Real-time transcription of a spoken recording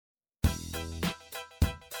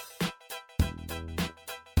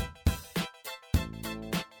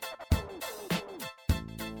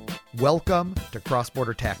Welcome to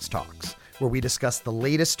Cross-Border Tax Talks, where we discuss the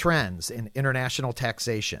latest trends in international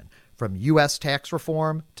taxation, from U.S. tax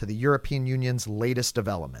reform to the European Union's latest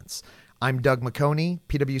developments. I'm Doug McConey,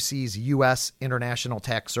 PwC's U.S. International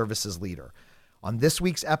Tax Services leader. On this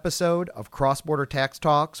week's episode of Cross-Border Tax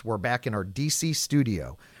Talks, we're back in our D.C.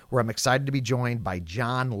 studio, where I'm excited to be joined by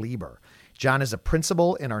John Lieber. John is a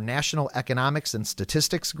principal in our National Economics and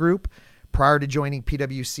Statistics Group. Prior to joining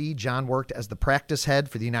PwC, John worked as the practice head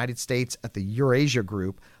for the United States at the Eurasia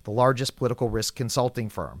Group, the largest political risk consulting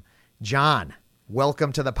firm. John,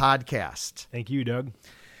 welcome to the podcast. Thank you, Doug.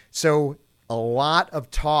 So, a lot of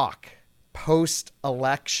talk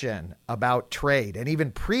post-election about trade and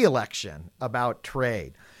even pre-election about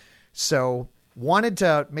trade. So, wanted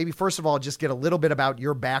to maybe first of all just get a little bit about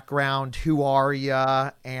your background. Who are you?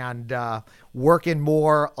 And working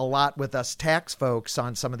a lot with us tax folks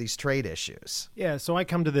on some of these trade issues. Yeah, so I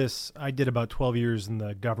come to this, I did about 12 years in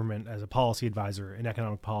the government as a policy advisor, an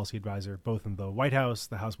economic policy advisor, both in the White House,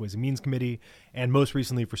 the House Ways and Means Committee, and most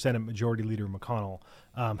recently for Senate Majority Leader McConnell,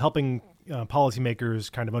 helping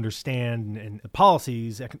policymakers kind of understand and the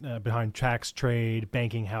policies behind tax, trade,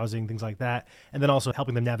 banking, housing, things like that, and then also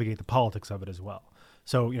helping them navigate the politics of it as well.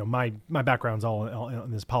 So, my background's all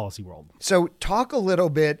in this policy world. So talk a little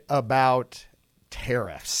bit about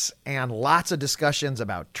tariffs and lots of discussions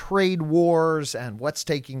about trade wars and what's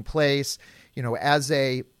taking place. As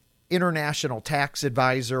a international tax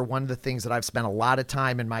advisor, one of the things that I've spent a lot of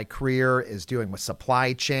time in my career is doing with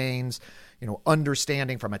supply chains,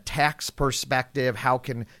 understanding from a tax perspective, how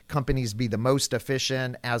can companies be the most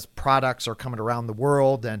efficient as products are coming around the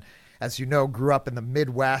world. And as you know, grew up in the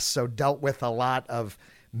Midwest, so dealt with a lot of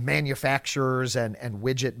manufacturers and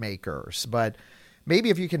widget makers. But maybe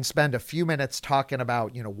if you can spend a few minutes talking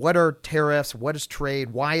about, what are tariffs, what is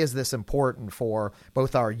trade, why is this important for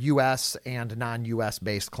both our U.S. and non-U.S.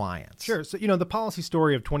 based clients? Sure. So, the policy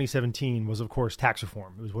story of 2017 was, of course, tax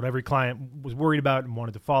reform. It was what every client was worried about and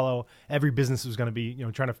wanted to follow. Every business was going to be,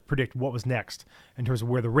 trying to predict what was next in terms of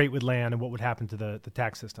where the rate would land and what would happen to the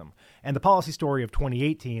tax system. And the policy story of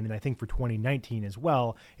 2018, and I think for 2019 as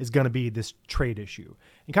well, is going to be this trade issue.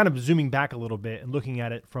 And kind of zooming back a little bit and looking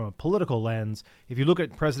at it from a political lens, if you look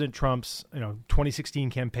at President Trump's 2016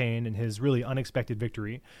 campaign and his really unexpected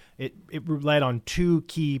victory, it relied on two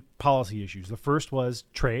key policy issues. The first was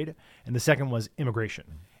trade, and the second was immigration.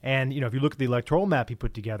 And if you look at the electoral map he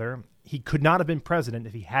put together, he could not have been president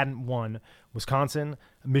if he hadn't won Wisconsin,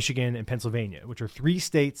 Michigan, and Pennsylvania, which are three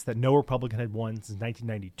states that no Republican had won since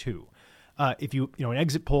 1992. If you in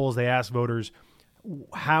exit polls, they asked voters,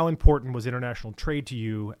 how important was international trade to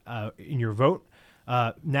you in your vote?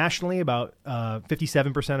 Nationally, about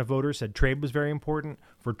 57% of voters said trade was very important.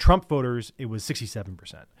 For Trump voters, it was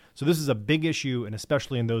 67%. So this is a big issue, and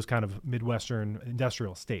especially in those kind of Midwestern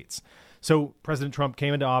industrial states. So President Trump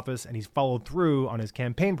came into office, and he's followed through on his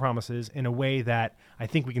campaign promises in a way that I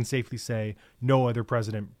think we can safely say no other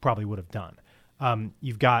president probably would have done.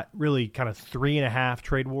 You've got really kind of 3.5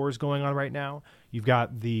 trade wars going on right now. You've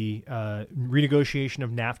got the renegotiation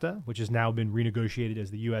of NAFTA, which has now been renegotiated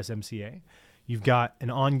as the USMCA. You've got an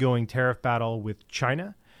ongoing tariff battle with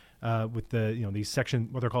China, with these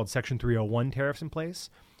what they're called Section 301 tariffs in place.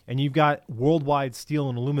 And you've got worldwide steel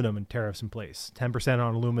and aluminum and tariffs in place, 10%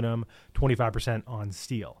 on aluminum, 25% on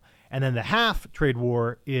steel. And then the half trade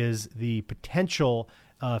war is the potential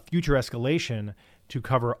future escalation to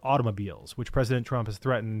cover automobiles, which President Trump has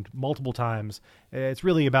threatened multiple times. It's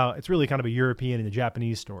really kind of a European and a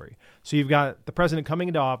Japanese story. So you've got the president coming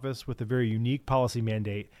into office with a very unique policy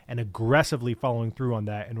mandate and aggressively following through on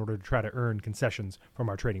that in order to try to earn concessions from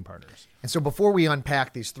our trading partners. And so before we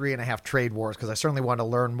unpack these 3.5 trade wars, because I certainly want to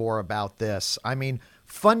learn more about this,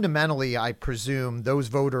 fundamentally, I presume those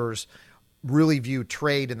voters really view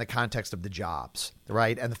trade in the context of the jobs,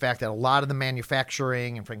 right? And the fact that a lot of the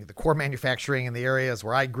manufacturing and frankly the core manufacturing in the areas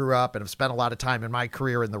where I grew up and have spent a lot of time in my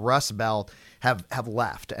career in the Rust Belt have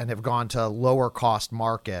left and have gone to lower cost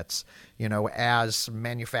markets, as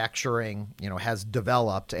manufacturing, has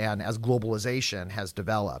developed and as globalization has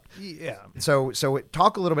developed. Yeah. So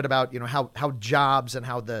talk a little bit about, how jobs and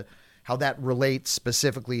how that relates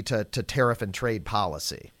specifically to tariff and trade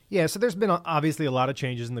policy. Yeah, so there's been obviously a lot of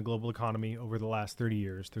changes in the global economy over the last 30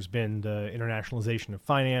 years. There's been the internationalization of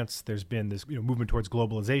finance. There's been this movement towards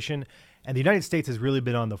globalization. And the United States has really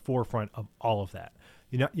been on the forefront of all of that.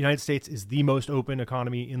 The United States is the most open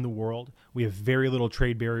economy in the world. We have very little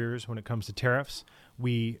trade barriers when it comes to tariffs.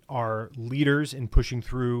 We are leaders in pushing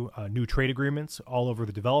through new trade agreements all over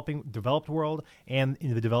the developed world and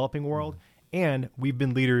in the developing world. And we've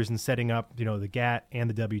been leaders in setting up, the GATT and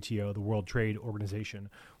the WTO, the World Trade Organization,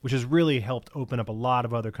 which has really helped open up a lot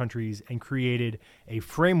of other countries and created a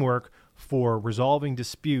framework for resolving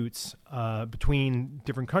disputes between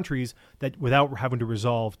different countries that without having to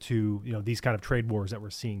resolve to, these kind of trade wars that we're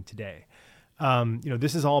seeing today.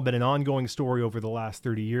 This has all been an ongoing story over the last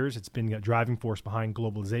 30 years. It's been a driving force behind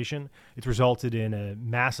globalization. It's resulted in a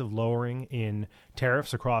massive lowering in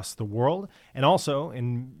tariffs across the world, and also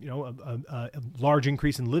in a large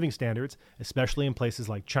increase in living standards, especially in places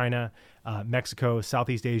like China, Mexico,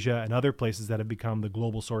 Southeast Asia, and other places that have become the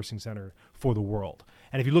global sourcing center for the world.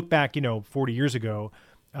 And if you look back, 40 years ago,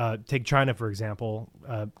 take China, for example,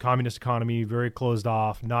 communist economy, very closed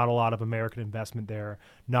off, not a lot of American investment there,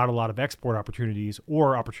 not a lot of export opportunities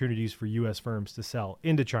or opportunities for U.S. firms to sell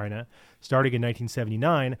into China. Starting in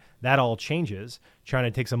 1979, that all changes. China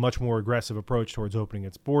takes a much more aggressive approach towards opening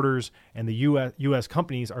its borders, and the U.S.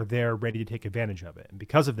 companies are there ready to take advantage of it. And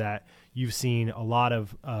because of that, you've seen a lot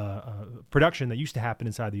of production that used to happen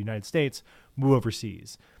inside the United States move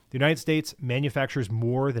overseas. The United States manufactures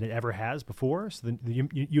more than it ever has before, so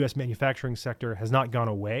the U.S. manufacturing sector has not gone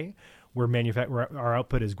away, where our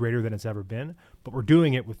output is greater than it's ever been, but we're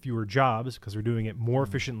doing it with fewer jobs because we're doing it more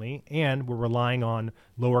efficiently, and we're relying on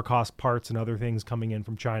lower-cost parts and other things coming in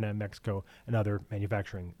from China, Mexico, and other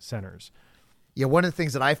manufacturing centers. Yeah, one of the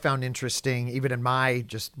things that I found interesting, even in my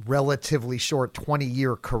just relatively short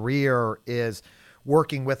 20-year career, is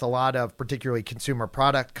working with a lot of particularly consumer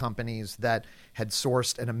product companies that had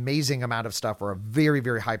sourced an amazing amount of stuff, or a very,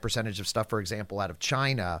 very high percentage of stuff, for example, out of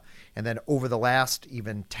China. And then over the last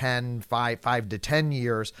even 5 to 10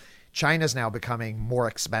 years, China's now becoming more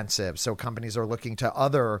expensive. So companies are looking to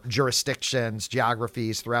other jurisdictions,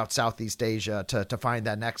 geographies throughout Southeast Asia to find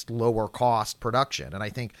that next lower cost production. And I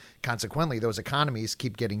think consequently, those economies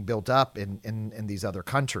keep getting built up in these other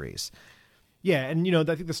countries. Yeah, and I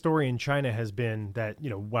think the story in China has been that,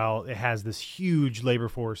 while it has this huge labor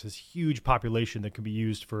force, this huge population that can be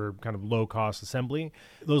used for kind of low-cost assembly,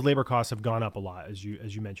 those labor costs have gone up a lot, as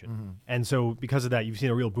you mentioned. Mm-hmm. And so because of that, you've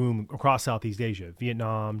seen a real boom across Southeast Asia.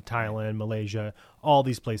 Vietnam, Thailand, Malaysia, all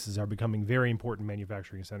these places are becoming very important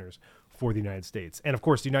manufacturing centers for the United States. And of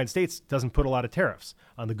course, the United States doesn't put a lot of tariffs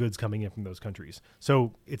on the goods coming in from those countries.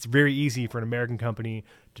 So it's very easy for an American company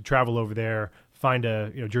to travel over there, find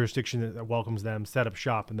a jurisdiction that welcomes them, set up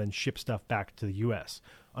shop, and then ship stuff back to the U.S.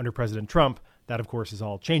 Under President Trump, that, of course, is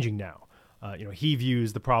all changing now. He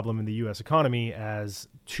views the problem in the U.S. economy as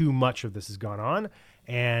too much of this has gone on,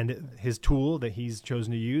 and his tool that he's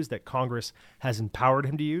chosen to use, that Congress has empowered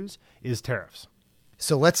him to use, is tariffs.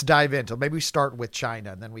 So let's dive into, maybe we start with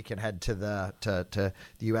China, and then we can head to the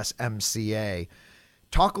USMCA.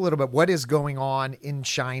 Talk a little bit, what is going on in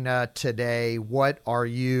China today? What are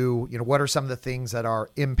what are some of the things that are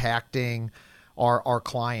impacting our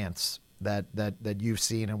clients that you've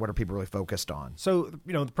seen, and what are people really focused on? So,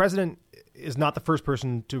 the president is not the first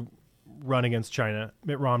person to run against China.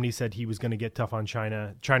 Mitt Romney said he was going to get tough on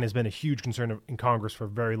China. China has been a huge concern in Congress for a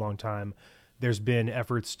very long time. There's been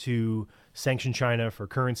efforts to sanction China for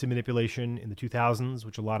currency manipulation in the 2000s,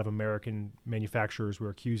 which a lot of American manufacturers were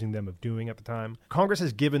accusing them of doing at the time. Congress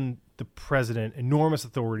has given the president enormous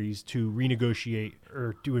authorities to renegotiate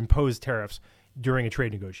or to impose tariffs during a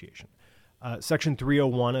trade negotiation. Section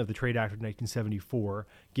 301 of the Trade Act of 1974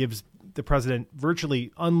 gives the president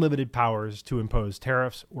virtually unlimited powers to impose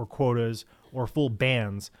tariffs or quotas or full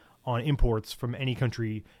bans on imports from any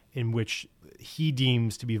country in which he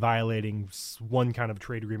deems to be violating one kind of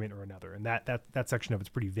trade agreement or another. And that section of it's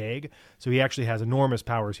pretty vague. So he actually has enormous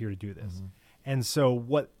powers here to do this. Mm-hmm. And so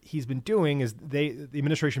what he's been doing is the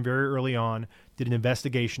administration very early on did an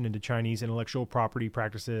investigation into Chinese intellectual property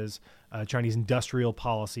practices, Chinese industrial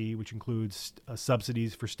policy, which includes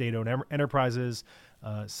subsidies for state-owned enterprises,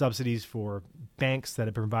 subsidies for banks that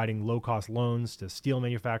are providing low-cost loans to steel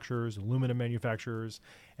manufacturers, aluminum manufacturers,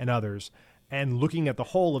 and others, and looking at the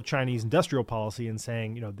whole of Chinese industrial policy and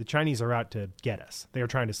saying, the Chinese are out to get us. They are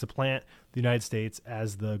trying to supplant the United States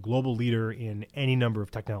as the global leader in any number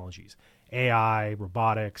of technologies. AI,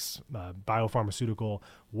 robotics, biopharmaceutical,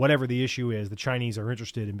 whatever the issue is, the Chinese are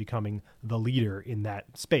interested in becoming the leader in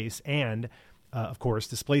that space and, of course,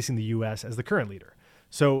 displacing the U.S. as the current leader.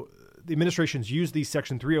 So the administration's used these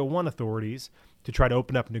Section 301 authorities to try to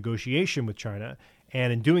open up negotiation with China,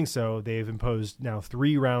 and in doing so, they've imposed now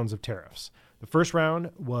 3 rounds of tariffs. The first round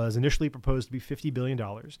was initially proposed to be $50 billion.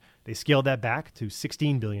 They scaled that back to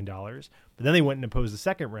 $16 billion, but then they went and imposed the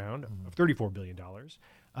second round of $34 billion.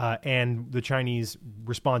 And the Chinese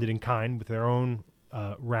responded in kind with their own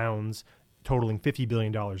rounds totaling $50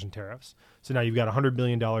 billion in tariffs. So now you've got $100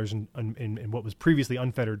 billion in what was previously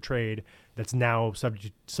unfettered trade that's now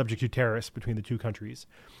subject to tariffs between the two countries.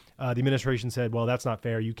 The administration said, well, that's not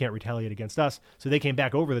fair. You can't retaliate against us. So they came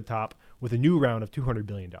back over the top with a new round of $200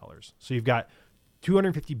 billion. So you've got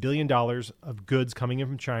 $250 billion of goods coming in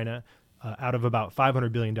from China out of about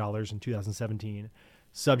 $500 billion in 2017,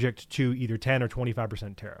 subject to either 10 or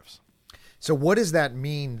 25% tariffs. So what does that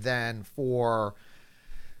mean then for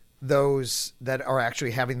those that are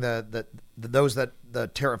actually having those that the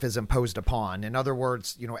tariff is imposed upon? In other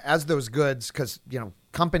words, as those goods, because,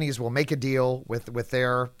 companies will make a deal with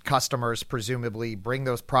their customers, presumably bring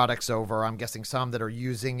those products over. I'm guessing some that are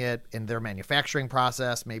using it in their manufacturing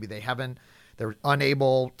process. Maybe they're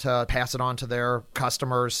unable to pass it on to their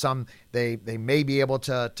customers. Some they may be able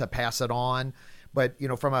to pass it on. But,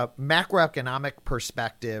 from a macroeconomic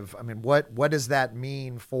perspective, I mean, what does that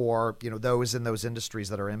mean for, those in those industries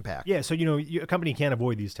that are impacted? Yeah. So, a company can't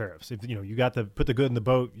avoid these tariffs. If, you got to put the good in the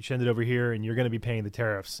boat, you send it over here and you're going to be paying the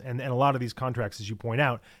tariffs. And a lot of these contracts, as you point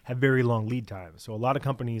out, have very long lead times. So a lot of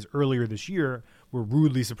companies earlier this year were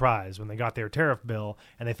rudely surprised when they got their tariff bill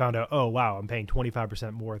and they found out, oh, wow, I'm paying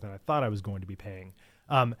 25% more than I thought I was going to be paying.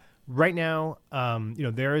 Right now,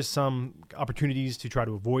 there is some opportunities to try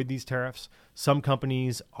to avoid these tariffs. Some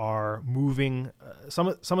companies are moving. Some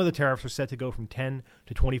of the tariffs are set to go from 10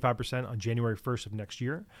 to 25% on January 1st of next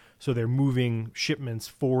year. So they're moving shipments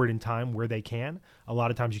forward in time where they can. A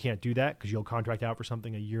lot of times you can't do that because you'll contract out for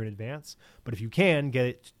something a year in advance. But if you can get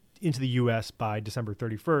it into the U.S. by December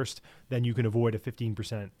 31st, then you can avoid a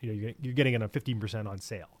 15%. You're getting it on 15% on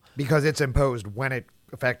sale. Because it's imposed when it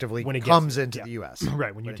effectively comes into the U.S.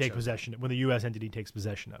 Right, when you take possession, when the U.S. entity takes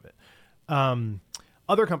possession of it.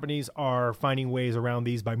 Other companies are finding ways around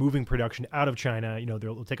these by moving production out of China.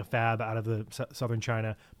 They'll take a fab out of the southern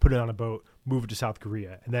China, put it on a boat, move it to South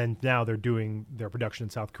Korea. And then now they're doing their production in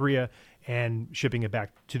South Korea and shipping it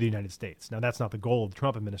back to the United States. Now, that's not the goal of the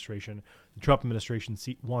Trump administration. The Trump administration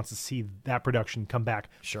wants to see that production come back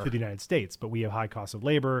to the United States. But we have high costs of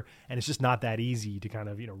labor, and it's just not that easy to kind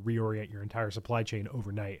of, reorient your entire supply chain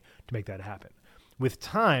overnight to make that happen. With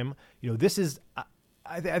time, this is...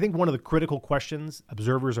 I think one of the critical questions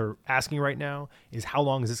observers are asking right now is how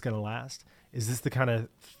long is this going to last? Is this the kind of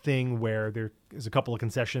thing where there is a couple of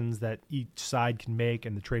concessions that each side can make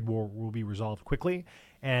and the trade war will be resolved quickly?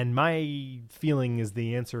 And my feeling is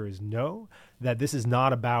the answer is no, that this is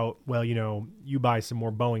not about, well, you buy some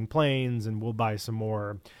more Boeing planes and we'll buy some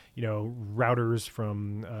more, routers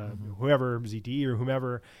from whoever, ZTE or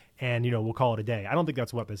whomever, and, we'll call it a day. I don't think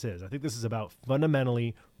that's what this is. I think this is about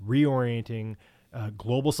fundamentally reorienting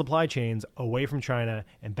global supply chains away from China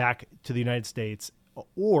and back to the United States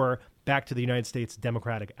or back to the United States'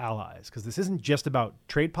 democratic allies. Because this isn't just about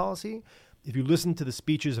trade policy. If you listen to the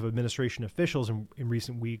speeches of administration officials in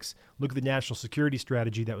recent weeks, look at the national security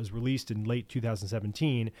strategy that was released in late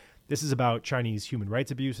 2017, this is about Chinese human rights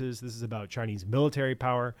abuses. This is about Chinese military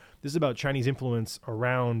power. This is about Chinese influence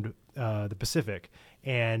around the Pacific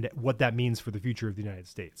and what that means for the future of the United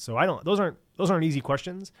States. So those aren't easy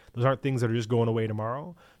questions. Those aren't things that are just going away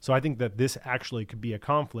tomorrow. So I think that this actually could be a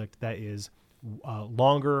conflict that is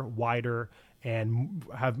longer, wider, and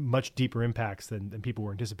have much deeper impacts than people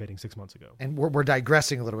were anticipating 6 months ago. And we're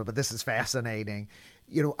digressing a little bit, but this is fascinating.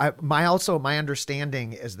 My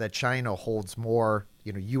understanding is that China holds more,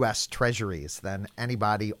 U.S. treasuries than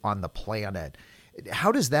anybody on the planet.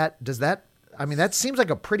 How does that? I mean, that seems like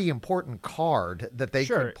a pretty important card that they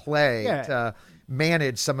could play to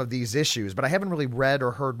manage some of these issues, but I haven't really read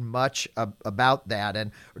or heard much about that.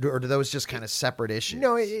 Or do those just kind of separate issues?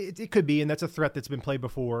 No, it could be, and that's a threat that's been played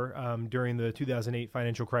before. During the 2008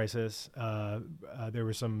 financial crisis, there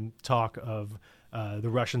was some talk of the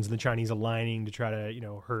Russians and the Chinese aligning to try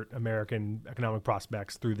to, hurt American economic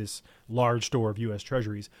prospects through this large store of U.S.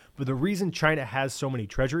 treasuries. But the reason China has so many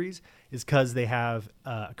treasuries is because they have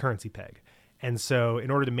a currency peg. And so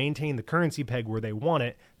in order to maintain the currency peg where they want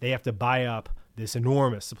it, they have to buy up this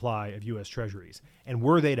enormous supply of U.S. treasuries. And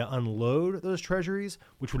were they to unload those treasuries,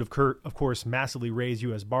 which would, of course, massively raise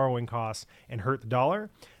U.S. borrowing costs and hurt the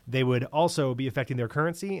dollar, they would also be affecting their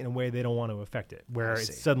currency in a way they don't want to affect it, where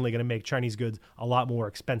it's suddenly going to make Chinese goods a lot more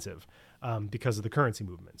expensive because of the currency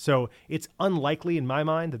movement. So it's unlikely, in my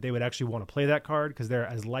mind, that they would actually want to play that card because they're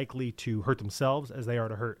as likely to hurt themselves as they are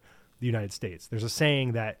to hurt the United States. There's a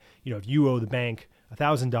saying that, if you owe the bank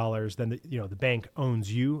 $1,000, then the bank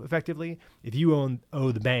owns you effectively. If you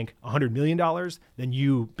owe the bank $100 million, then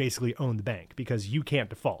you basically own the bank because you can't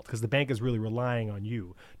default because the bank is really relying on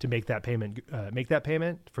you to make that payment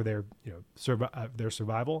for their their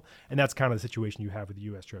survival. And that's kind of the situation you have with the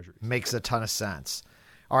U.S. Treasuries. Makes a ton of sense.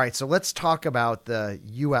 All right, so let's talk about the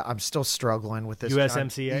U.S. I'm still struggling with this.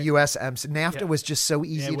 USMCA? The USMCA. NAFTA was just so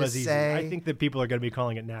easy to easy. say. I think that people are going to be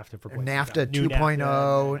calling it NAFTA for quite NAFTA some time.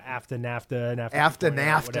 2.0. NAFTA,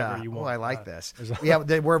 NAFTA. whatever you want. Oh, I like this.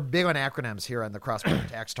 We're big on acronyms here on the Cross-Border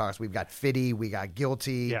Tax Talks. We've got FDII, we got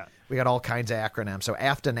GILTI, Yeah. we got all kinds of acronyms. So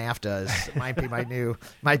NAFTA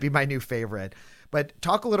might be my new favorite. But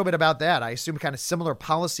talk a little bit about that. I assume kind of similar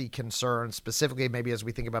policy concerns, specifically maybe as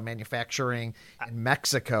we think about manufacturing in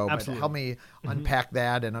Mexico. Absolutely. But help me unpack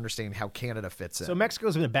that and understand how Canada fits in. So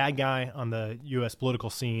Mexico's been a bad guy on the U.S. political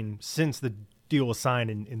scene since the deal was signed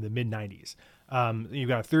in the mid-'90s. You've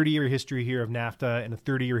got a 30-year history here of NAFTA and a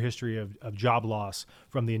 30-year history of job loss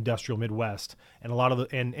from the industrial Midwest, and a lot of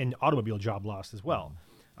and automobile job loss as well.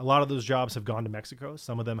 A lot of those jobs have gone to Mexico.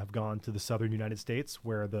 Some of them have gone to the southern United States,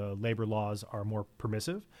 where the labor laws are more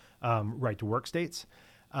permissive, right-to-work states.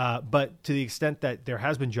 But to the extent that there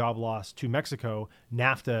has been job loss to Mexico,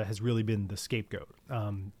 NAFTA has really been the scapegoat.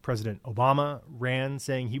 President Obama ran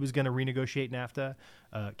saying he was going to renegotiate NAFTA.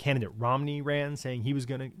 Candidate Romney ran saying he was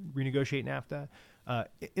going to renegotiate NAFTA.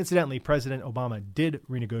 Incidentally, President Obama did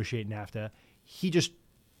renegotiate NAFTA. He just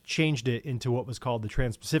changed it into what was called the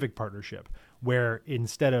Trans-Pacific Partnership, where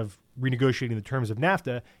instead of renegotiating the terms of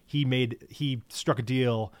NAFTA, he struck a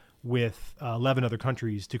deal with 11 other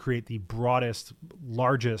countries to create the broadest,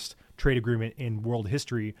 largest trade agreement in world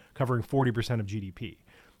history, covering 40% of GDP.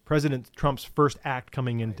 President Trump's first act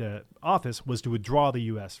coming into office was to withdraw the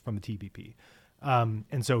U.S. from the TPP.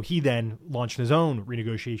 And so he then launched his own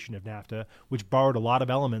renegotiation of NAFTA, which borrowed a lot of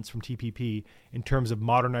elements from TPP in terms of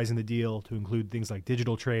modernizing the deal to include things like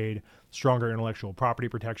digital trade, stronger intellectual property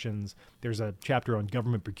protections. There's a chapter on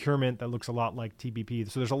government procurement that looks a lot like TPP.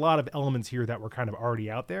 So there's a lot of elements here that were kind of already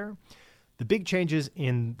out there. The big changes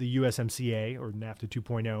in the USMCA, or NAFTA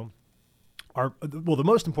 2.0, the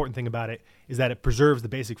most important thing about it is that it preserves the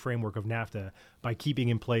basic framework of NAFTA by keeping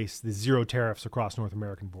in place the zero tariffs across North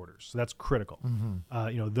American borders. So that's critical.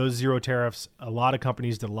 Those zero tariffs, a lot of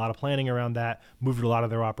companies did a lot of planning around that, moved a lot of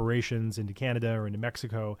their operations into Canada or into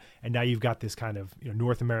Mexico, and now you've got this kind of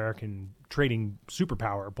North American trading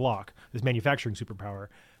superpower block, this manufacturing superpower,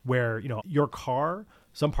 where your car,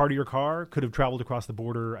 some part of your car could have traveled across the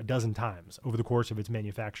border a dozen times over the course of its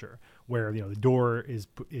manufacture, where the door is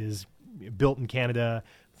built in Canada,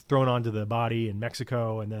 thrown onto the body in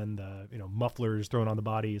Mexico, and then the mufflers thrown on the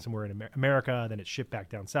body somewhere in America, then it's shipped back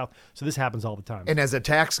down south. So this happens all the time. And as a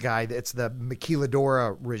tax guy, it's the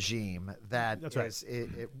maquiladora regime that's right.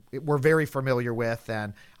 We're very familiar with,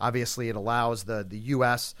 and obviously it allows the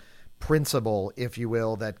U.S. principle, if you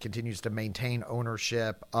will, that continues to maintain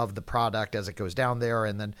ownership of the product as it goes down there,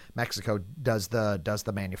 and then Mexico does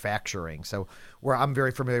the manufacturing. So I'm very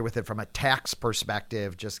familiar with it from a tax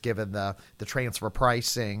perspective, just given the transfer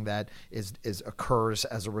pricing that occurs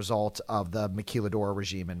as a result of the maquiladora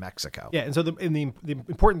regime in Mexico. Yeah, and so the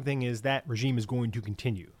important thing is that regime is going to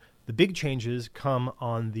continue. The big changes come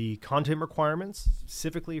on the content requirements,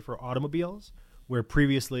 specifically for automobiles, where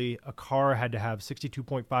previously a car had to have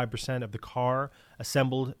 62.5% of the car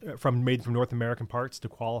assembled made from North American parts to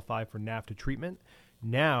qualify for NAFTA treatment.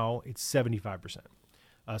 Now it's 75%.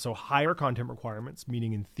 So higher content requirements,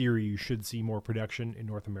 meaning in theory you should see more production in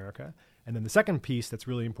North America. And then the second piece that's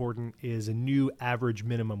really important is a new average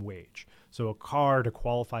minimum wage. So a car to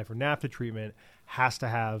qualify for NAFTA treatment has to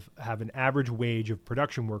have an average wage of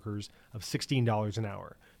production workers of $16 an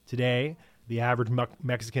hour. Today, the average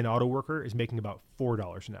Mexican auto worker is making about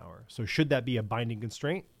 $4 an hour. So should that be a binding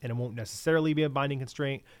constraint? And it won't necessarily be a binding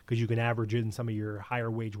constraint because you can average in some of your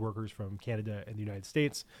higher wage workers from Canada and the United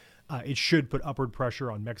States. It should put upward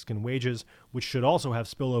pressure on Mexican wages, which should also have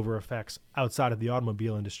spillover effects outside of the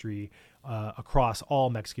automobile industry across all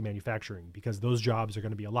Mexican manufacturing, because those jobs are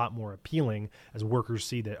going to be a lot more appealing as workers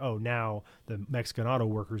see that, now the Mexican auto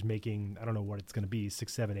worker is making, I don't know what it's going to be, $6,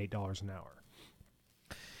 $7, $8 an hour.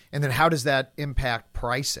 And then how does that impact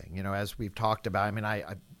pricing? As we've talked about,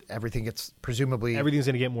 everything's going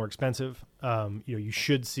to get more expensive. You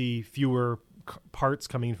should see fewer parts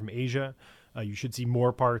coming in from Asia. You should see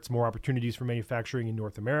more parts, more opportunities for manufacturing in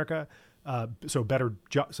North America. So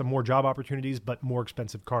some more job opportunities, but more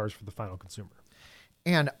expensive cars for the final consumer.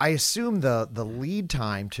 And I assume the lead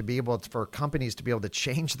time for companies to be able to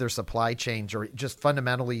change their supply chains, or just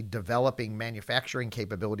fundamentally developing manufacturing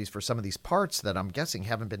capabilities for some of these parts that I'm guessing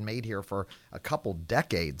haven't been made here for a couple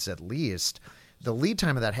decades at least. The lead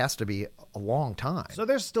time of that has to be a long time. So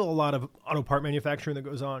there's still a lot of auto part manufacturing that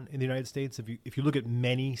goes on in the United States. If you look at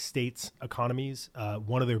many states' economies,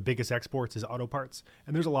 one of their biggest exports is auto parts,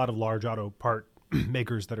 and there's a lot of large auto part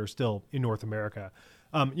makers that are still in North America.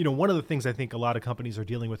 One of the things I think a lot of companies are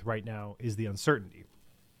dealing with right now is the uncertainty.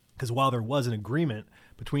 Because while there was an agreement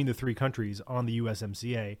between the three countries on the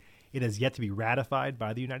USMCA, it has yet to be ratified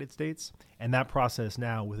by the United States. And that process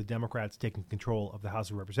now, with the Democrats taking control of the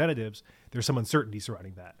House of Representatives, there's some uncertainty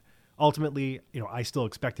surrounding that. Ultimately, I still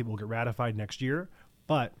expect it will get ratified next year,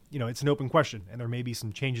 but, it's an open question, and there may be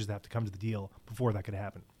some changes that have to come to the deal before that could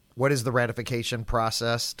happen. What is the ratification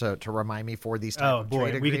process, to remind me, for these type of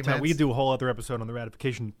trade agreements? We could do a whole other episode on the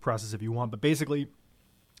ratification process if you want, but basically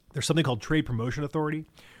there's something called Trade Promotion Authority,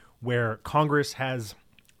 where Congress has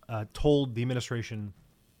told the administration,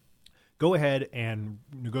 go ahead and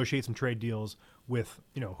negotiate some trade deals with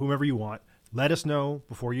whomever you want. Let us know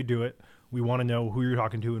before you do it. We want to know who you're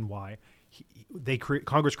talking to and why.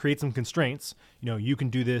 Congress creates some constraints. You can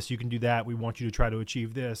do this, you can do that. We want you to try to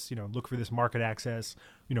achieve this. Look for this market access.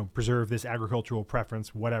 Preserve this agricultural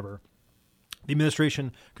preference, whatever. The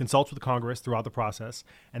administration consults with Congress throughout the process,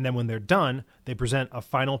 and then when they're done, they present a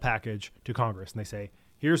final package to Congress, and they say,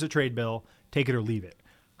 here's a trade bill, take it or leave it.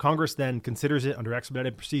 Congress then considers it under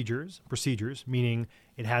expedited procedures, meaning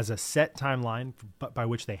it has a set timeline by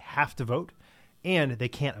which they have to vote, and they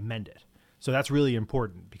can't amend it. So that's really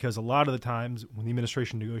important, because a lot of the times when the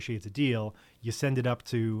administration negotiates a deal, you send it up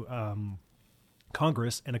to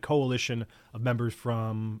Congress, and a coalition of members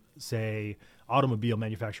from, say, automobile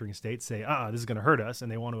manufacturing states say, this is going to hurt us,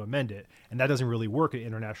 and they want to amend it. And that doesn't really work in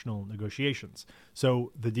international negotiations.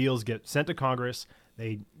 So the deals get sent to Congress.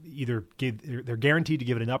 They either they're guaranteed to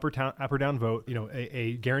give it an up or down vote,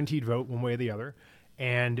 a guaranteed vote one way or the other.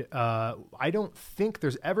 And I don't think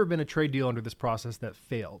there's ever been a trade deal under this process that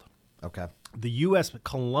failed. Okay. The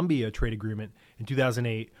U.S.-Colombia trade agreement in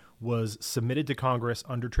 2008 was submitted to Congress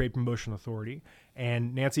under Trade Promotion Authority,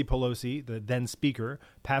 and Nancy Pelosi, the then speaker,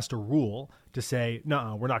 passed a rule to say,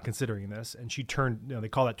 no, we're not considering this. And she they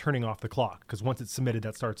call that turning off the clock, because once it's submitted,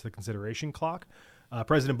 that starts the consideration clock.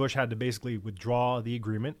 President Bush had to basically withdraw the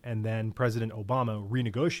agreement, and then President Obama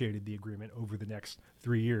renegotiated the agreement over the next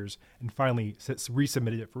 3 years and finally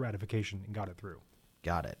resubmitted it for ratification and got it through.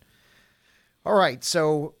 Got it. All right,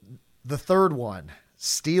 so the third one,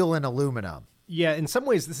 steel and aluminum. Yeah, in some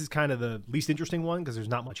ways, this is kind of the least interesting one because there's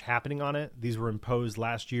not much happening on it. These were imposed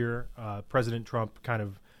last year. President Trump kind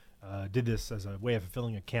of did this as a way of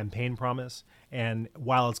fulfilling a campaign promise. And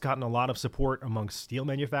while it's gotten a lot of support amongst steel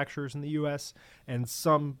manufacturers in the U.S. and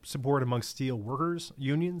some support amongst steel workers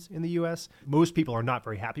unions in the U.S., most people are not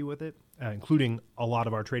very happy with it, including a lot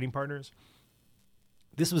of our trading partners.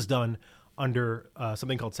 This was done under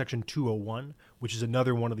something called Section 201, which is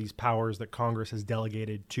another one of these powers that Congress has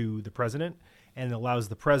delegated to the president, and it allows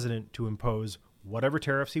the president to impose whatever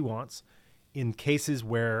tariffs he wants in cases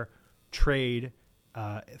where trade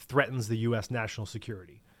threatens the U.S. national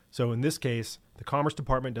security. So in this case, the Commerce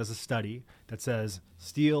Department does a study that says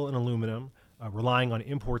steel and aluminum, relying on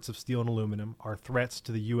imports of steel and aluminum, are threats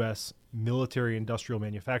to the U.S. military industrial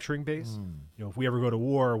manufacturing base. If we ever go to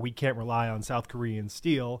war, we can't rely on South Korean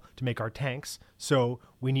steel to make our tanks. So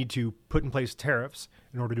we need to put in place tariffs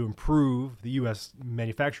in order to improve the U.S.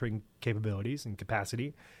 manufacturing capabilities and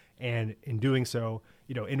capacity. And in doing so,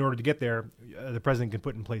 in order to get there, the president can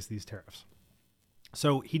put in place these tariffs.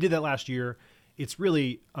 So he did that last year. It's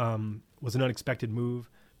really was an unexpected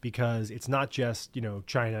move because it's not just,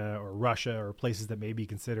 China or Russia or places that may be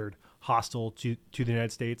considered hostile to the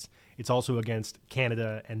United States. It's also against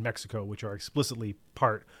Canada and Mexico, which are explicitly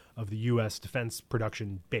part of the U.S. defense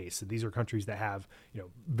production base. And these are countries that have,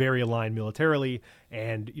 very aligned militarily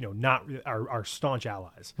and, not are staunch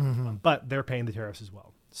allies. Mm-hmm. But they're paying the tariffs as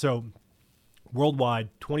well. So worldwide,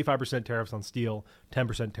 25% tariffs on steel,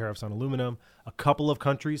 10% tariffs on aluminum. A couple of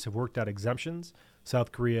countries have worked out exemptions.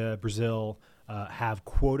 South Korea, Brazil have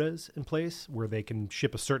quotas in place where they can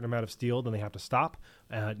ship a certain amount of steel, then they have to stop.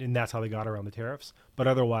 And that's how they got around the tariffs. But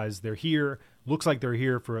otherwise, they're here. Looks like they're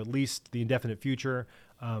here for at least the indefinite future.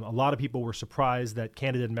 A lot of people were surprised that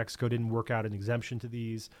Canada and Mexico didn't work out an exemption to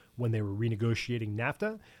these when they were renegotiating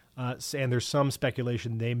NAFTA. And there's some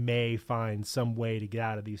speculation they may find some way to get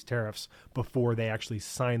out of these tariffs before they actually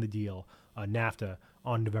sign the deal, NAFTA,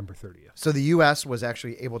 on November 30th. So the U.S. was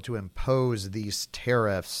actually able to impose these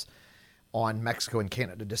tariffs on Mexico and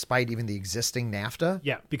Canada, despite even the existing NAFTA?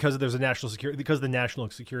 Yeah, because there's a national security, because of the national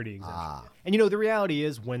security exemption. And the reality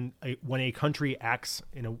is when a country acts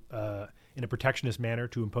in a protectionist manner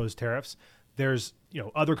to impose tariffs, there's,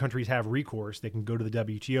 other countries have recourse. They can go to the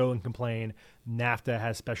WTO and complain. NAFTA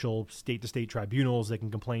has special state-to-state tribunals they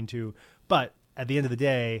can complain to. But at the end of the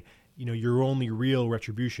day, your only real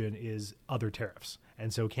retribution is other tariffs.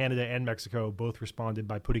 And so Canada and Mexico both responded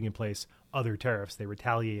by putting in place other tariffs. They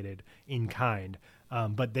retaliated in kind.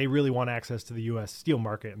 But they really want access to the U.S. steel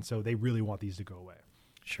market, and so they really want these to go away.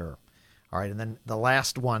 Sure. All right, and then the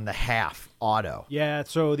last one, the half, auto. Yeah,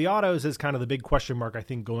 so the autos is kind of the big question mark, I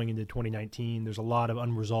think, going into 2019. There's a lot of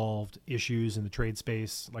unresolved issues in the trade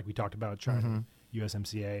space, like we talked about, China,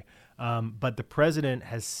 USMCA. But the president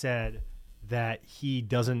has said that he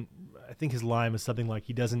doesn't, I think his line was something like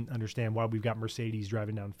he doesn't understand why we've got Mercedes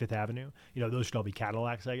driving down Fifth Avenue. Those should all be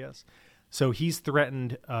Cadillacs, I guess. So he's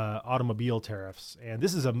threatened automobile tariffs, and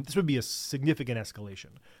this would be a significant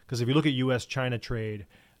escalation, because if you look at U.S.-China trade,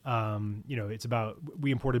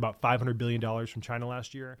 we imported about $500 billion from China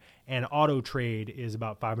last year, and auto trade is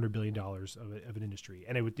about $500 billion of an industry.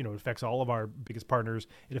 And it affects all of our biggest partners.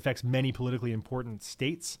 It affects many politically important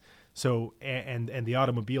states. So, and the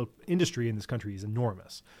automobile industry in this country is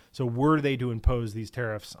enormous. So were they to impose these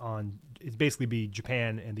tariffs on, it'd basically be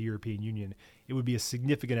Japan and the European Union, it would be a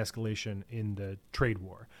significant escalation in the trade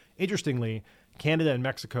war. Interestingly, Canada and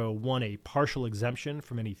Mexico won a partial exemption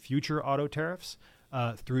from any future auto tariffs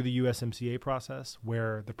through the USMCA process,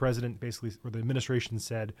 where the president or the administration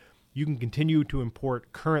said, you can continue to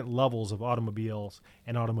import current levels of automobiles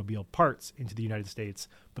and automobile parts into the United States,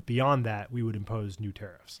 but beyond that, we would impose new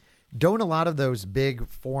tariffs. Don't a lot of those big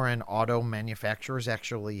foreign auto manufacturers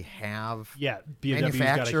actually have BMW's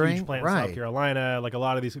got a huge plant in right. South Carolina. Like a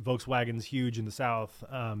lot of these, Volkswagen's huge in the South.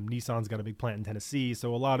 Nissan's got a big plant in Tennessee.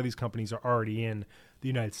 So a lot of these companies are already in the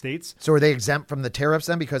United States. So are they exempt from the tariffs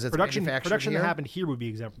then because it's manufactured production here? that happened here would be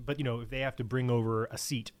exempt. But, if they have to bring over a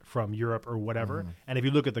seat from Europe or whatever, and if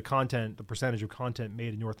you look at the percentage of content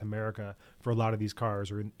made in North America for a lot of these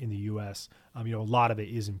cars or in the U.S., a lot of it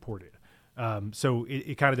is imported. So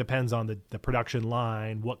it kind of depends on the production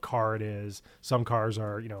line, what car it is. Some cars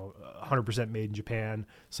are, 100% made in Japan.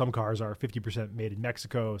 Some cars are 50% made in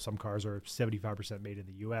Mexico. Some cars are 75% made in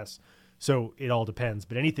the U.S. So it all depends.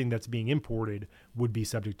 But anything that's being imported would be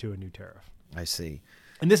subject to a new tariff. I see.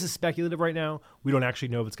 And this is speculative right now. We don't actually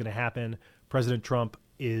know if it's going to happen. President Trump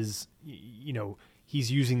is,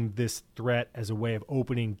 he's using this threat as a way of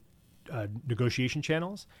opening negotiation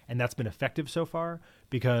channels, and that's been effective so far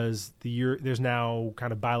because there's now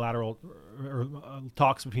kind of bilateral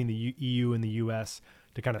talks between the EU and the US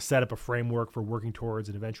to kind of set up a framework for working towards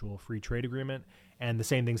an eventual free trade agreement. And the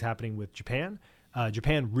same thing's happening with Japan.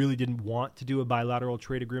 Japan really didn't want to do a bilateral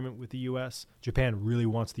trade agreement with the US. Japan really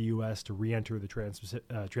wants the US to re-enter the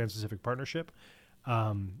Trans-Pacific Partnership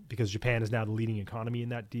because Japan is now the leading economy in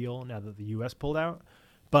that deal now that the US pulled out.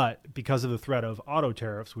 But because of the threat of auto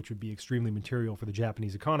tariffs, which would be extremely material for the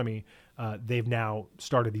Japanese economy, they've now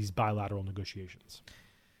started these bilateral negotiations.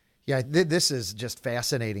 Yeah, this is just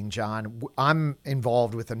fascinating, John. I'm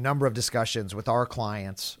involved with a number of discussions with our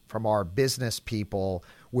clients from our business people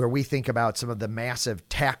where we think about some of the massive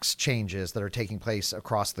tax changes that are taking place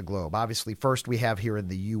across the globe. Obviously, first we have here in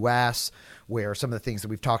the U.S., where some of the things that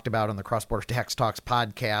we've talked about on the Cross Border Tax Talks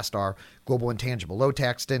podcast are global intangible low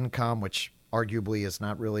taxed income, which arguably is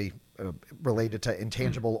not really related to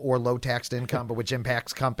intangible or low taxed income, but which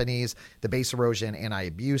impacts companies, the base erosion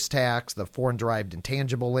anti-abuse tax, the foreign derived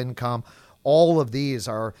intangible income. All of these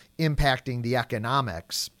are impacting the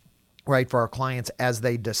economics, right, for our clients as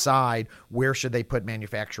they decide where should they put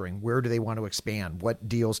manufacturing, where do they want to expand, what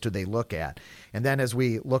deals do they look at. And then as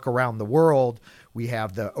we look around the world, we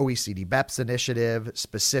have the OECD BEPS initiative.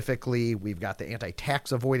 Specifically, we've got the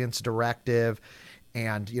anti-tax avoidance directive.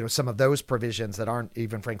 And, some of those provisions that aren't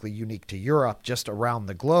even, frankly, unique to Europe, just around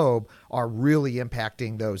the globe, are really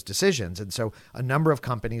impacting those decisions. And so a number of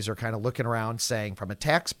companies are kind of looking around saying, from a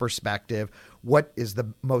tax perspective, what is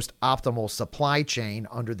the most optimal supply chain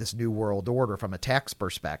under this new world order from a tax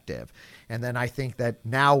perspective? And then I think that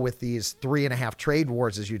now with these 3.5 trade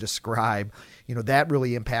wars, as you describe, that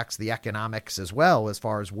really impacts the economics as well, as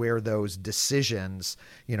far as where those decisions,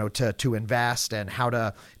 to invest and how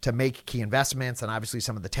to make key investments. And obviously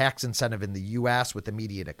some of the tax incentive in the U.S. with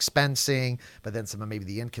immediate expensing, but then some of maybe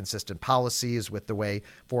the inconsistent policies with the way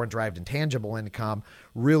foreign derived intangible income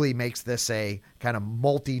really makes this a kind of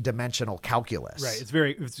multi-dimensional calculus. Right.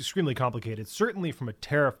 It's extremely complicated. Certainly from a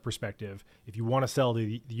tariff perspective, if you want to sell to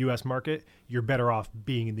the U.S. market, you're better off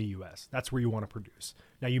being in the U.S. That's where you want to produce.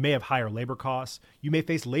 Now, you may have higher labor costs. You may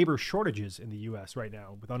face labor shortages in the U.S. right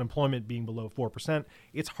now. With unemployment being below 4%,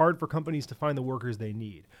 it's hard for companies to find the workers they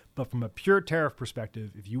need. But from a pure tariff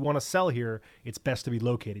perspective, if you want to sell here, it's best to be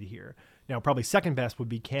located here. Now, probably second best would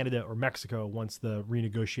be Canada or Mexico once the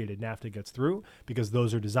renegotiated NAFTA gets through, because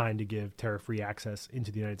those are designed to give tariff-free access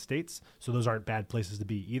into the United States. So those aren't bad places to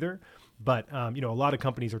be either. But, a lot of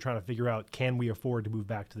companies are trying to figure out, can we afford to move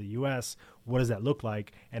back to the U.S.? What does that look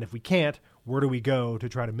like? And if we can't, where do we go to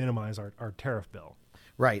try to minimize our tariff bill?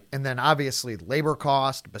 Right. And then obviously labor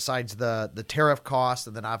cost, besides the tariff cost,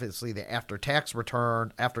 and then obviously the after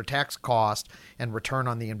tax cost and return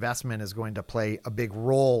on the investment is going to play a big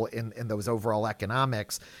role in those overall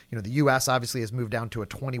economics. The U.S. obviously has moved down to a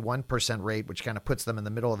 21% rate, which kind of puts them in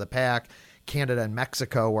the middle of the pack. Canada and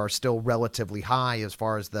Mexico are still relatively high as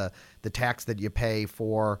far as the tax that you pay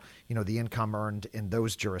for, the income earned in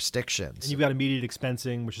those jurisdictions. And you've got immediate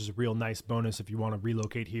expensing, which is a real nice bonus if you want to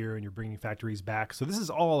relocate here and you're bringing factories back. So this is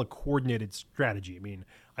all a coordinated strategy. I mean,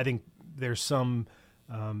 I think there's some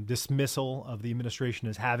dismissal of the administration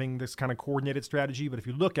as having this kind of coordinated strategy. But if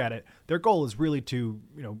you look at it, their goal is really to,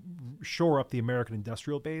 shore up the American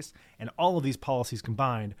industrial base. And all of these policies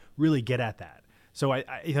combined really get at that. So I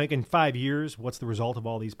think in 5 years, what's the result of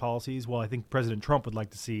all these policies? Well, I think President Trump would like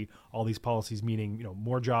to see all these policies, meaning,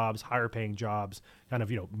 more jobs, higher paying jobs, kind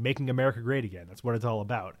of, making America great again. That's what it's all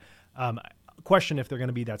about. Question if they're going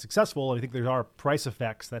to be that successful. I think there are price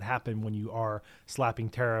effects that happen when you are slapping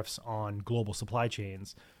tariffs on global supply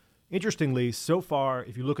chains. Interestingly, so far,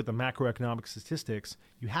 if you look at the macroeconomic statistics,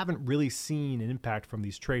 you haven't really seen an impact from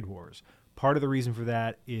these trade wars. Part of the reason for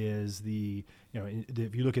that is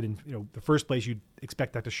if you look at, the first place you'd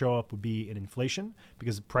expect that to show up would be in inflation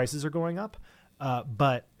because prices are going up.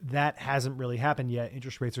 But that hasn't really happened yet.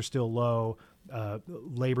 Interest rates are still low.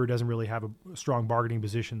 Labor doesn't really have a strong bargaining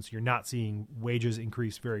position, so you're not seeing wages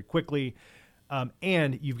increase very quickly.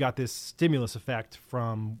 And you've got this stimulus effect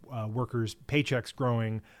from workers' paychecks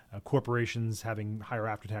growing, corporations having higher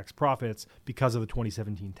after-tax profits because of the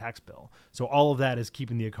 2017 tax bill. So all of that is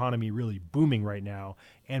keeping the economy really booming right now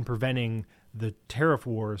and preventing the tariff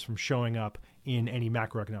wars from showing up in any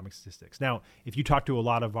macroeconomic statistics. Now, if you talk to a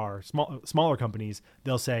lot of our smaller companies,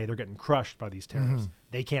 they'll say they're getting crushed by these tariffs. Mm-hmm.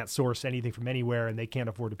 They can't source anything from anywhere, and they can't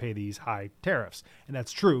afford to pay these high tariffs. And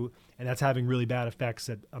that's true, and that's having really bad effects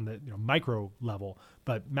on the micro level.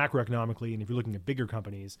 But macroeconomically, and if you're looking at bigger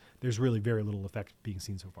companies, there's really very little effect being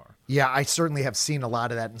seen so far. Yeah, I certainly have seen a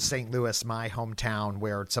lot of that in St. Louis, my hometown,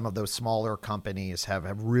 where some of those smaller companies have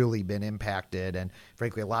really been impacted. And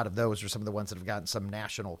frankly, a lot of those are some of the ones that have gotten some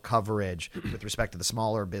national coverage with respect to the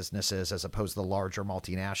smaller businesses as opposed to the larger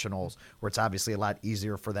multinationals, where it's obviously a lot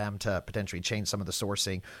easier for them to potentially change some of the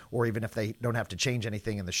sourcing, or even if they don't have to change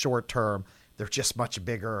anything in the short term, they're just much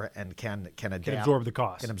bigger and can adapt. Can absorb the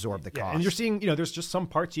cost. Cost. And you're seeing, there's just some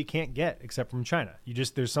parts you can't get except from China.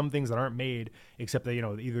 There's some things that aren't made except that,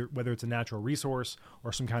 either whether it's a natural resource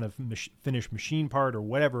or some kind of finished machine part or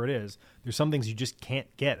whatever it is, there's some things you just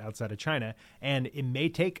can't get outside of China. And it may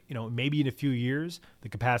take, maybe in a few years, the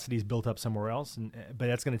capacity is built up somewhere else. But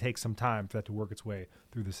that's going to take some time for that to work its way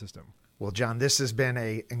through the system. Well, John, this has been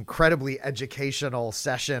an incredibly educational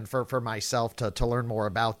session for myself to learn more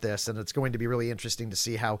about this. And it's going to be really interesting to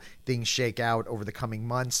see how things shake out over the coming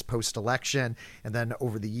months post-election and then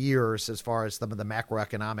over the years as far as some of the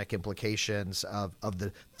macroeconomic implications of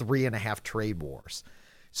the 3.5 trade wars.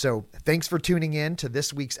 So thanks for tuning in to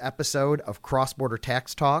this week's episode of Cross-Border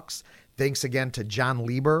Tax Talks. Thanks again to John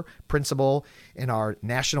Lieber, principal in our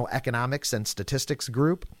National Economics and Statistics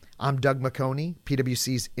Group. I'm Doug McConey,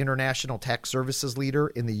 PwC's International Tax Services Leader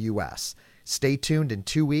in the U.S. Stay tuned in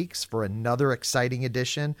 2 weeks for another exciting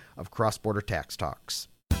edition of Cross-Border Tax Talks.